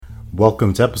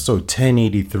Welcome to episode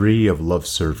 1083 of Love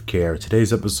Serve Care.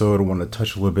 Today's episode, I want to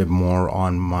touch a little bit more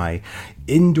on my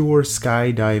indoor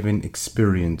skydiving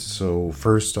experience. So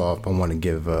first off, I want to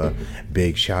give a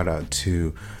big shout out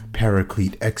to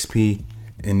Paraclete XP,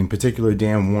 and in particular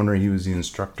Dan Warner. He was the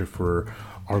instructor for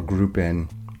our group, and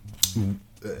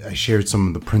I shared some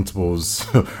of the principles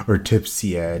or tips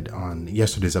he had on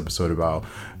yesterday's episode about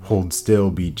hold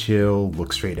still, be chill,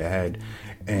 look straight ahead.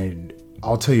 And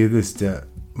I'll tell you this, that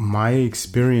my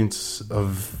experience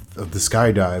of the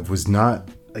skydive was not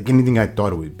like anything I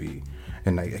thought it would be.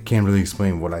 And I can't really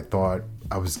explain what I thought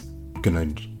I was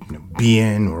going to be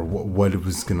in, or what it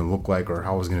was going to look like, or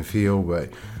how I was going to feel. But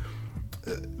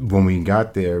when we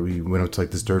got there, we went up to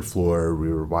like this third floor. We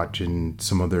were watching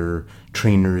some other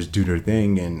trainers do their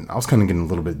thing, and I was kind of getting a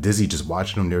little bit dizzy just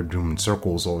watching them. They were doing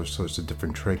circles, all sorts of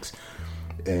different tricks.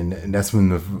 And that's when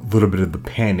the little bit of the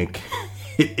panic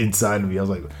hit inside of me. I was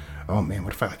like, oh man,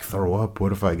 what if I like throw up?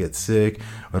 What if I get sick?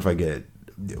 What if I get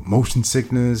motion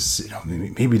sickness?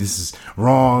 Maybe this is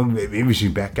wrong. Maybe we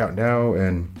should back out now.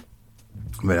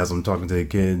 But as I'm talking to the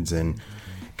kids and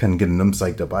kind of getting them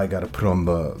psyched up, I got to put on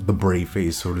the brave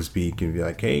face, so to speak, and be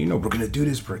like, hey, we're going to do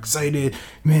this. We're excited.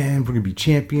 Man, we're going to be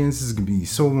champions. This is going to be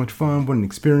so much fun. What an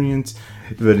experience.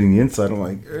 But in the inside, I'm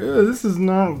like, this is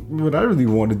not what I really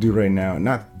want to do right now.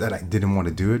 Not that I didn't want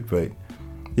to do it, but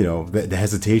the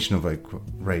hesitation of like,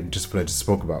 right, just what I just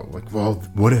spoke about. Like, well,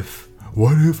 what if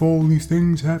all these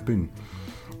things happen?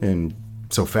 And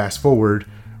so fast forward,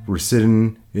 we're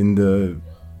sitting in the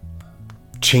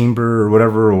chamber or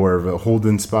whatever, or a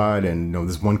hold-in spot, and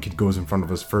this one kid goes in front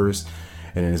of us first,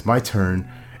 and then it's my turn.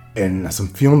 And as I'm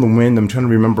feeling the wind, I'm trying to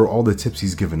remember all the tips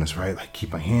he's given us, right? Like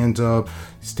keep my hands up,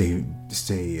 stay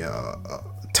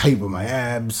tight with my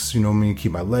abs,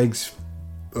 keep my legs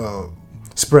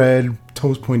spread,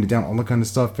 toes pointed down, all that kind of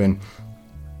stuff. And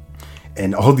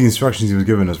all the instructions he was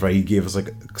giving us, right? He gave us like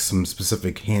some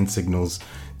specific hand signals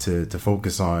to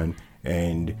focus on,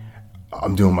 and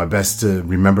I'm doing my best to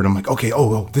remember it. I'm like, okay,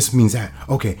 oh, this means that.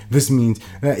 Okay, this means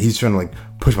that. He's trying to like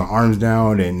push my arms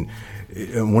down, and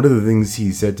one of the things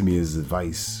he said to me as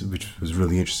advice, which was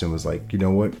really interesting, was like, you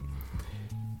know what?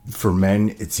 For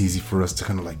men, it's easy for us to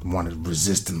kind of like want to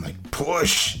resist and like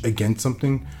push against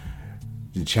something.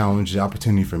 The challenge, the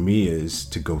opportunity for me is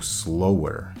to go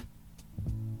slower,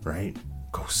 right?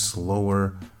 Go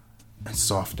slower and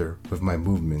softer with my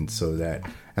movement, so that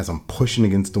as I'm pushing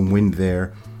against the wind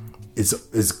there, it's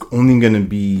only going to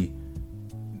be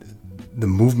the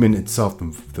movement itself.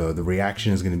 The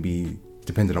reaction is going to be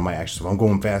dependent on my actions. So if I'm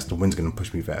going fast, the wind's going to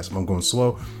push me fast. If I'm going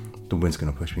slow, the wind's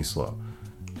going to push me slow.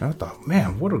 And I thought,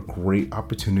 man, what a great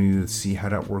opportunity to see how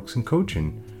that works in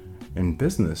coaching and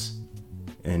business.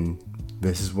 And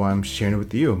this is why I'm sharing it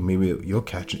with you. Maybe you'll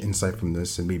catch an insight from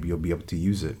this, and maybe you'll be able to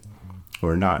use it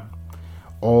or not.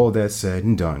 All that said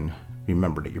and done,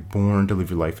 remember that you're born to live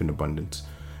your life in abundance.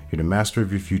 You're the master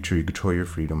of your future, you control your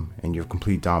freedom, and you have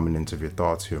complete dominance of your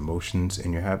thoughts, your emotions,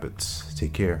 and your habits.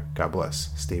 Take care. God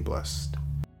bless. Stay blessed.